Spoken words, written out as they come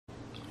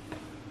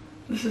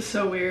This is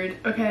so weird.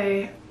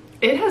 Okay,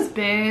 it has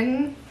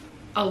been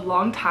a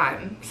long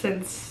time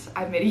since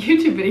I made a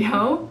YouTube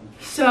video.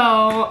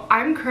 So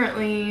I'm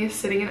currently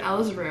sitting in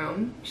Ella's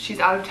room. She's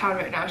out of town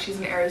right now. She's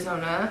in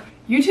Arizona.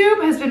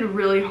 YouTube has been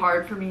really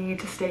hard for me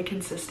to stay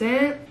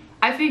consistent.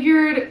 I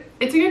figured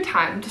it's a good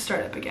time to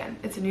start up again.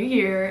 It's a new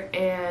year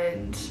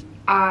and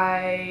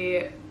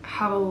I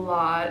have a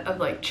lot of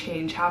like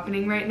change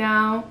happening right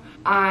now.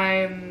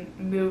 I'm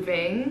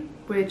moving,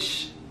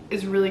 which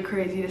is really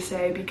crazy to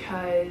say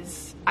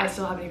because I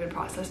still haven't even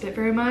processed it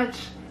very much.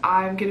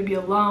 I'm gonna be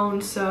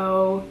alone,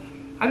 so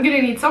I'm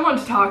gonna need someone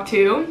to talk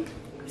to.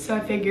 So I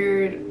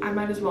figured I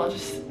might as well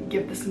just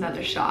give this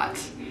another shot.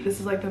 This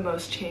is like the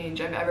most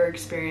change I've ever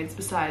experienced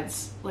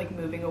besides like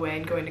moving away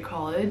and going to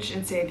college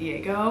in San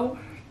Diego.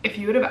 If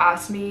you would have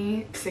asked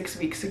me 6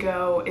 weeks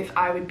ago if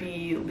I would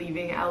be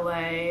leaving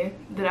LA,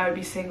 that I would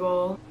be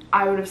single,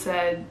 I would have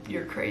said,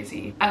 you're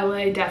crazy.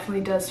 LA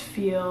definitely does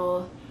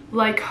feel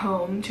like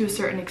home to a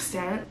certain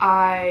extent.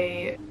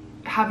 I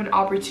have an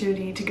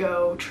opportunity to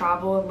go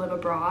travel and live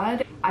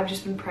abroad. I've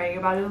just been praying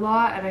about it a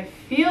lot and I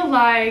feel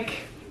like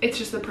it's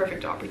just the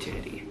perfect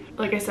opportunity.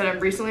 Like I said, I'm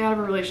recently out of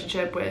a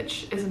relationship,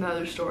 which is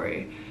another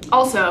story.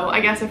 Also, I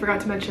guess I forgot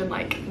to mention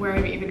like where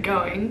I'm even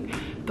going,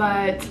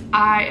 but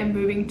I am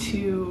moving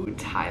to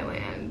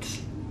Thailand,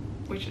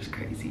 which is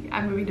crazy.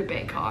 I'm moving to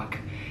Bangkok.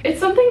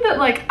 It's something that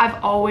like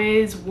I've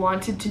always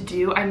wanted to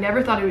do. I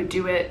never thought I would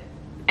do it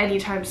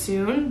anytime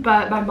soon,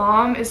 but my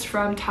mom is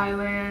from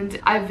Thailand.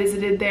 I've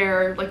visited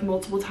there like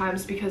multiple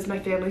times because my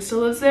family still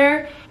lives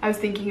there. I was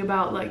thinking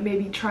about like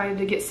maybe trying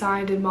to get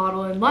signed and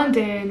model in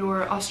London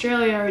or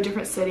Australia or a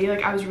different city.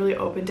 Like I was really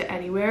open to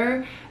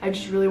anywhere. I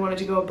just really wanted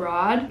to go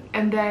abroad.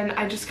 And then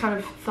I just kind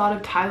of thought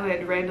of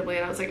Thailand randomly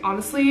and I was like,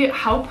 honestly,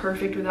 how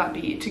perfect would that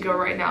be to go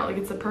right now? Like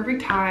it's the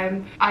perfect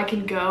time. I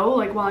can go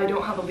like while I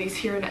don't have a lease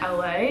here in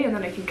LA, and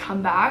then I can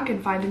come back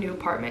and find a new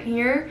apartment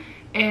here.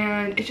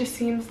 And it just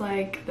seems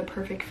like the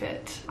perfect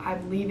fit.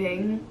 I'm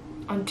leaving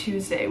on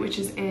Tuesday, which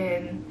is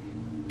in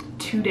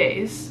 2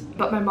 days,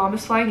 but my mom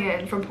is flying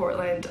in from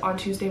Portland on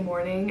Tuesday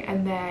morning,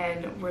 and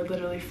then we're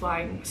literally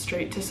flying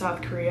straight to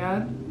South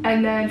Korea,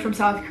 and then from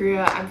South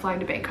Korea I'm flying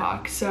to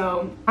Bangkok.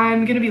 So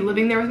I'm gonna be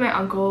living there with my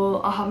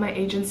uncle. I'll have my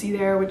agency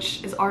there,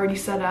 which is already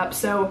set up,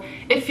 so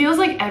it feels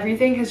like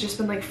everything has just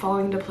been like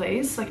falling into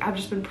place. Like I've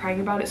just been praying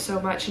about it so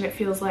much and it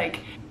feels like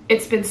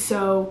it's been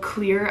so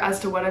clear as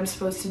to what I'm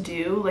supposed to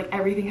do. Like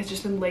everything has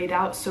just been laid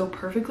out so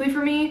perfectly for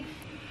me.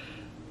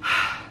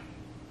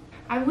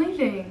 I'm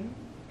leaving.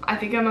 I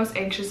think I'm most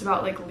anxious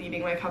about like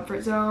leaving my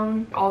comfort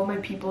zone. All of my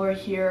people are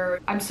here.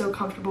 I'm so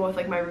comfortable with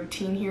like my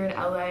routine here in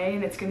LA,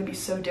 and it's gonna be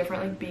so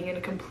different like being in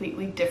a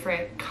completely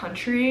different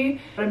country.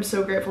 But I'm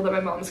so grateful that my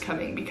mom's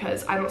coming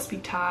because I don't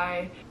speak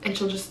Thai and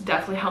she'll just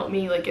definitely help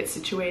me like get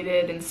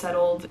situated and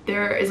settled.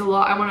 There is a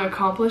lot I want to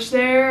accomplish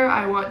there.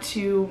 I want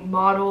to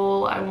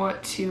model. I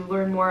want to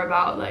learn more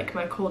about like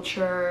my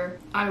culture.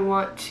 I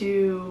want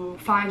to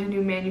find a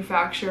new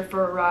manufacturer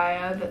for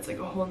Araya. That's like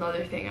a whole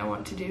nother thing I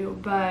want to do.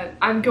 But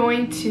I'm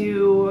going to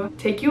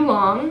take you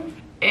along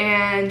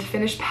and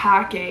finish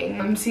packing.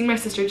 I'm seeing my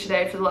sister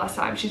today for the last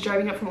time. She's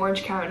driving up from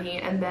Orange County,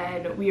 and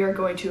then we are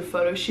going to a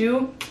photo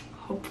shoot.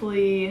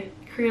 Hopefully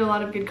create a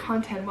lot of good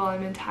content while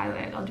I'm in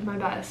Thailand. I'll do my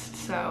best.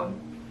 So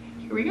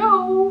here we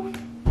go.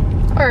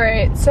 All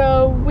right,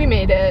 so we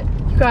made it.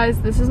 You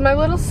guys, this is my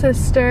little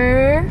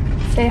sister.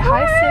 Say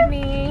hi,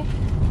 Sydney.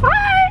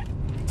 Hi.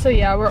 So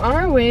yeah, we're on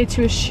our way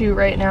to a shoot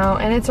right now,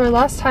 and it's our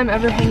last time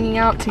ever hanging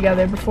out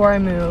together before I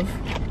move.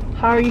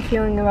 How are you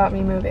feeling about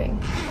me moving?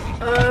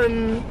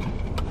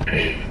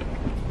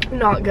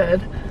 Not good.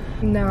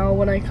 Now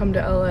when I come to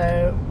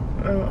LA,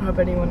 I don't have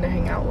anyone to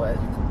hang out with.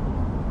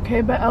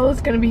 Okay, but Ella's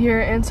gonna be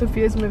here and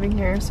Sophia's moving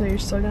here, so you're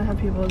still gonna have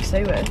people to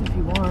stay with if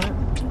you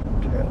want.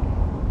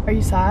 True. Are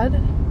you sad?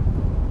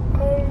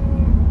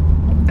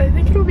 I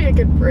think it'll be a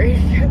good break.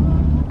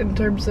 In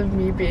terms of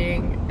me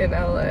being in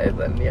LA,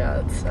 then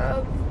yeah, it's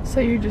sad. So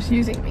you're just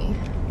using me.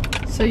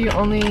 So you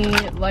only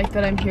like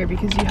that I'm here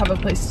because you have a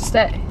place to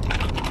stay.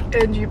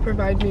 And you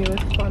provide me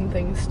with fun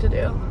things to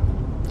do.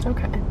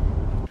 Okay.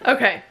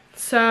 Okay,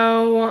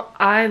 so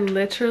I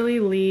literally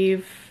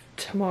leave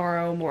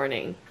tomorrow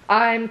morning.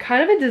 I'm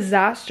kind of a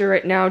disaster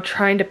right now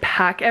trying to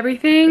pack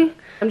everything.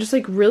 I'm just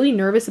like really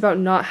nervous about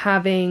not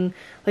having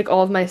like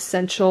all of my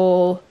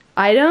essential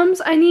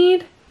items I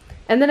need.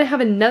 And then I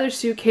have another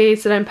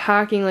suitcase that I'm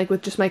packing like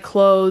with just my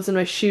clothes and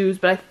my shoes,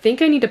 but I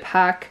think I need to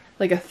pack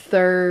like a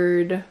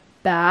third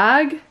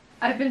bag.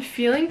 I've been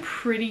feeling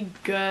pretty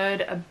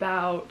good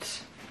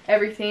about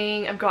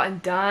everything I've gotten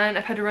done.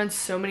 I've had to run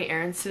so many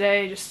errands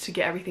today just to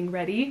get everything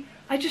ready.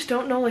 I just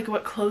don't know like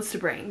what clothes to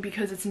bring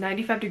because it's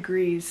 95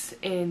 degrees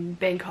in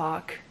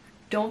Bangkok.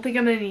 Don't think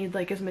I'm gonna need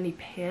like as many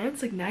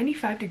pants. Like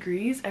 95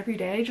 degrees every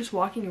day just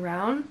walking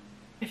around.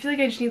 I feel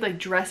like I just need like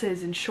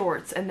dresses and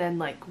shorts and then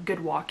like good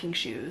walking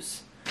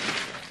shoes.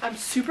 I'm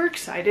super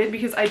excited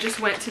because I just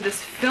went to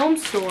this film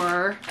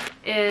store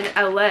in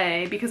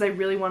LA because I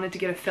really wanted to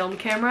get a film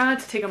camera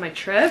to take on my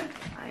trip.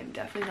 I'm I'm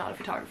definitely not a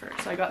photographer.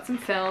 So I got some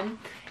film,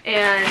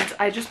 and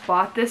I just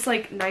bought this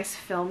like nice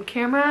film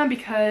camera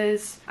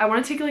because I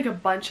want to take like a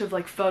bunch of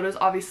like photos,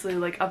 obviously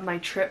like of my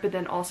trip, but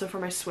then also for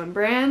my swim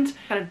brand,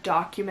 kind of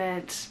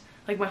document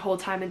like my whole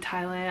time in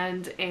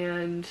Thailand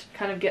and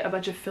kind of get a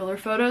bunch of filler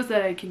photos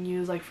that I can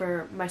use like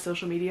for my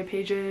social media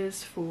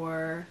pages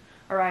for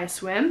Araya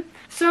Swim.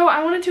 So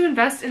I wanted to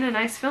invest in a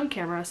nice film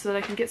camera so that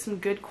I can get some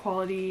good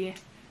quality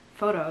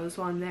photos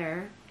while I'm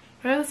there.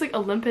 I have this like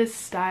Olympus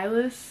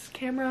stylus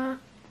camera.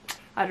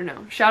 I don't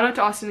know. Shout out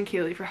to Austin and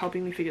Keely for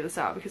helping me figure this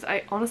out because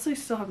I honestly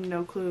still have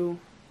no clue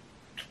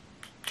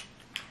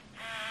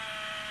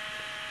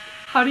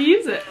how to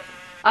use it.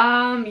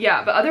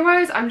 Yeah, but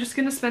otherwise I'm just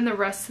gonna spend the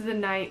rest of the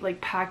night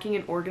like packing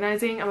and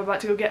organizing. I'm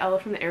about to go get Ella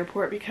from the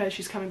airport because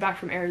she's coming back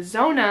from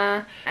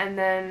Arizona, and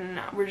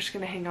then we're just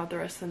gonna hang out the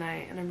rest of the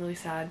night, and I'm really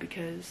sad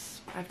because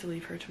I have to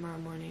leave her tomorrow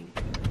morning.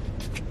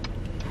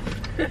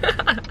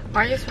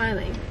 Why are you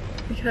smiling?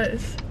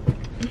 Because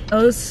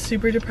Ella's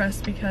super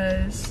depressed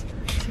because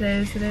today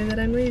is the day that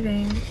I'm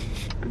leaving.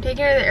 I'm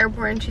taking her to the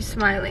airport and she's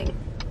smiling.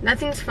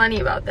 Nothing's funny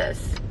about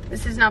this.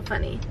 This is not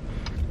funny.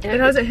 It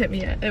hasn't hit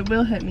me yet. It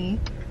will hit me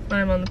when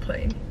I'm on the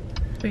plane.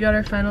 We got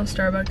our final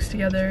Starbucks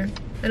together.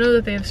 I know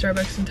that they have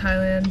Starbucks in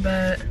Thailand,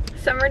 but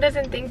Summer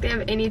doesn't think they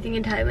have anything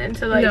in Thailand,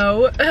 so like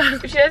no.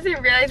 she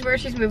doesn't realize where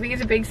she's moving is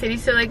a big city.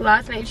 So like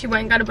last night she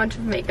went and got a bunch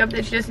of makeup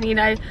that she doesn't need.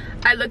 I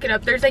look it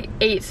up. There's like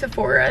 8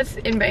 Sephoras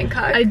in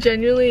Bangkok. I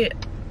genuinely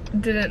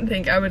didn't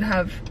think I would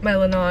have my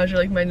Laneige or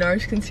like my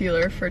NARS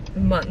concealer for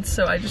months,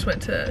 so I just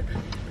went to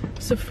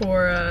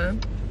Sephora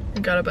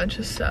and got a bunch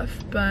of stuff.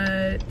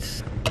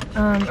 But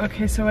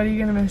okay, so what are you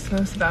gonna miss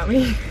most about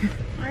me?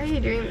 Why are you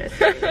doing this?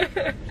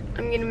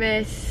 I'm gonna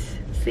miss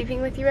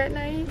sleeping with you at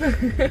night,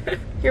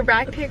 your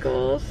back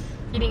pickles,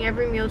 eating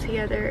every meal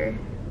together.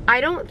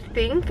 I don't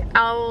think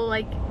I'll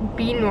like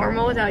be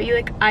normal without you.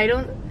 Like I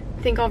don't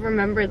think I'll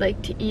remember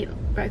like to eat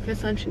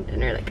breakfast, lunch, and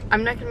dinner. Like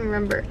I'm not gonna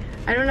remember.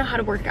 I don't know how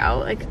to work out.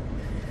 Like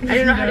I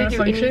don't know how to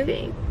do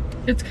anything.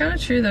 It's kind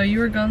of true though. You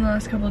were gone the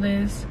last couple of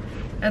days,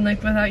 and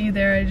like without you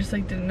there, I just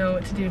like didn't know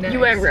what to do next. You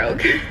went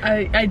rogue.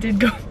 I did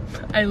go.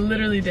 I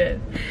literally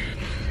did.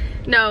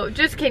 No,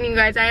 just kidding, you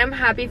guys. I am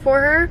happy for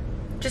her.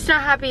 Just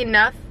not happy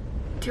enough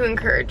to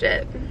encourage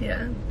it.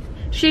 Yeah.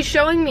 She's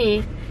showing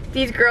me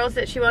these girls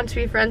that she wants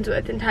to be friends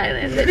with in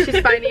Thailand that she's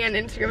finding on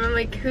Instagram. I'm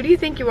like, who do you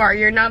think you are?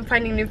 You're not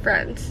finding new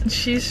friends.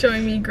 She's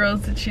showing me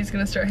girls that she's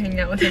gonna start hanging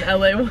out with in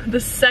LA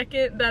the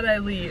second that I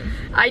leave.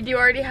 I do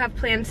already have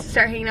plans to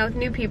start hanging out with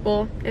new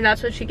people, and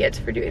that's what she gets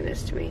for doing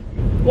this to me.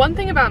 One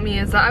thing about me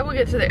is that I will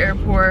get to the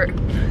airport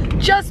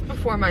just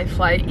before my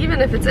flight,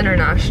 even if it's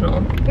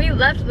international. We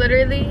left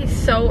literally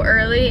so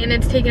early, and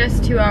it's taken us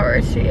 2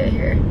 hours to get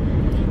here.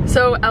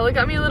 So Ella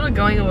got me a little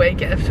going away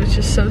gift, which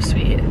is so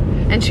sweet.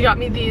 And she got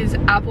me these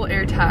Apple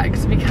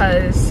AirTags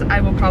because I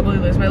will probably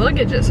lose my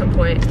luggage at some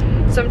point.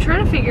 So I'm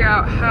trying to figure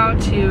out how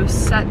to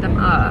set them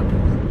up.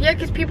 Yeah,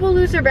 because people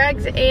lose their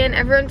bags and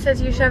everyone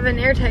says you should have an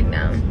AirTag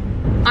now.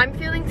 I'm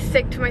feeling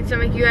sick to my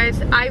stomach, you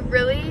guys. I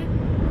really...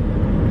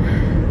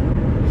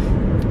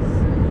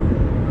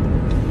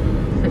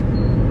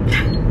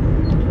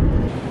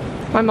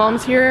 My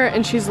mom's here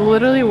and she's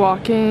literally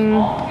walking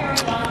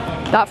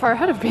that far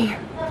ahead of me.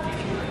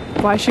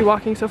 Why is she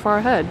walking so far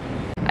ahead?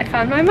 I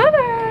found my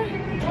mother!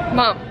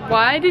 Mom,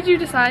 why did you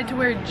decide to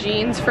wear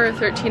jeans for a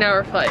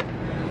 13-hour flight?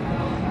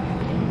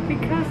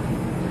 Because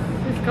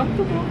it's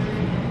comfortable.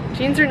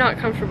 Jeans are not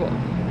comfortable.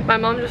 My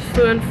mom just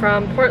flew in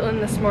from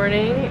Portland this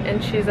morning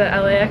and she's at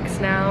LAX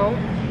now.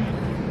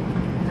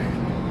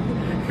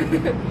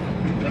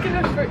 Look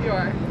at how short you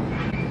are.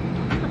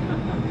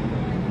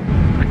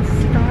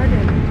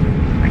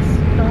 I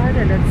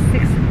started at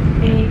 6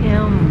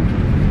 a.m.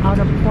 out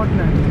of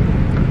Portland.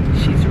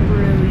 She's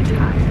really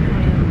tired.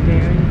 I am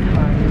very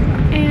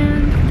tired.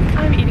 And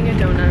I'm eating a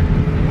donut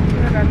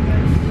for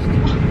breakfast.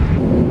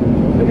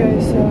 Okay,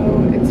 so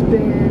it's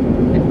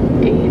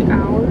been 8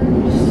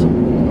 hours.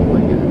 Oh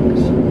my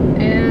gosh.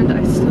 And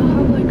I still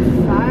have like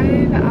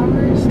 5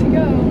 hours to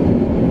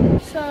go.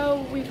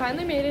 So we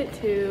finally made it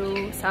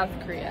to South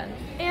Korea.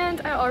 And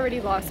I already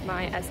lost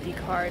my SD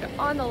card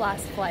on the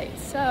last flight,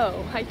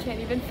 so I can't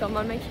even film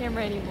on my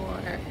camera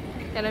anymore.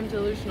 And I'm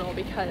delusional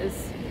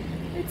because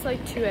it's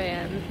like 2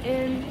 a.m.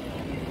 in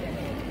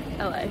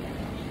LA.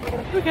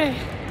 Okay,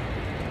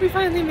 we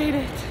finally made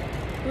it.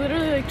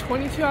 Literally like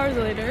 22 hours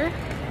later,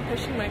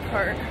 pushing my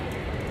cart.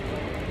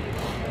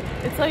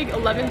 It's like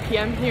 11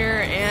 p.m.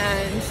 here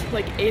and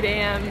like 8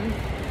 a.m.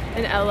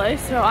 in LA,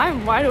 so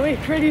I'm wide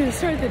awake, ready to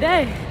start the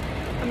day.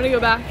 I'm gonna go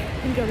back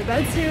and go to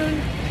bed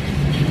soon,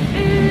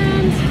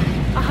 and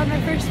I'll have my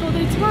first full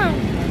day tomorrow.